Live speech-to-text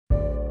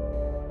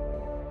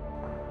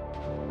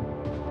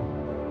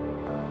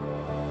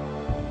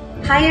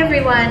Hi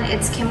everyone,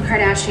 it's Kim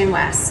Kardashian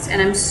West,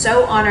 and I'm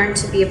so honored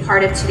to be a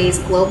part of today's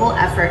global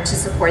effort to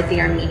support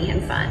the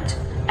Armenian Fund.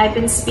 I've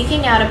been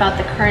speaking out about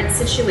the current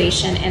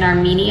situation in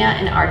Armenia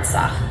and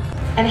Artsakh,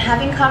 and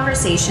having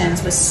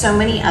conversations with so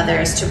many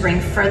others to bring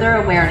further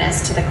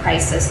awareness to the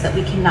crisis that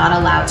we cannot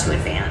allow to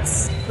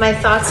advance. My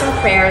thoughts and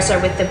prayers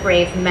are with the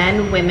brave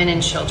men, women,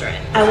 and children.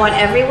 I want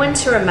everyone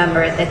to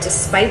remember that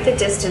despite the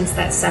distance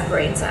that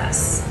separates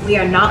us, we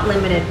are not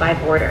limited by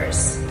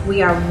borders.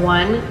 We are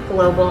one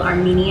global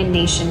Armenian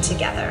nation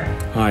together.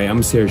 Hi, I'm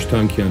Serj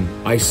Tankian.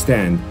 I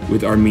stand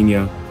with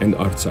Armenia and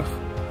Artsakh.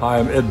 Hi,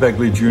 I'm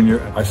Begley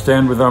Jr. I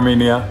stand with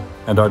Armenia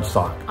and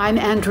Artsakh. I'm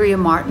Andrea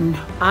Martin.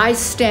 I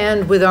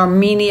stand with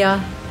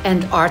Armenia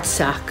and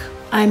Artsakh.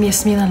 I'm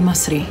Yasmine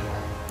Massri,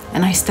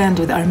 and I stand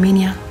with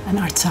Armenia and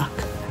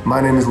Artsakh. My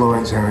name is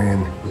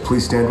Zarian.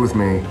 Please stand with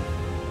me.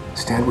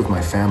 Stand with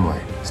my family.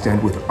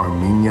 Stand with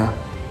Armenia.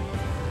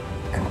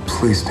 And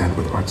please stand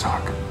with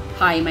Artsakh.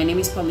 Hi, my name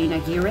is Paulina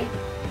Aguirre.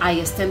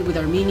 I stand with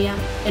Armenia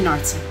and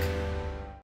Artsakh.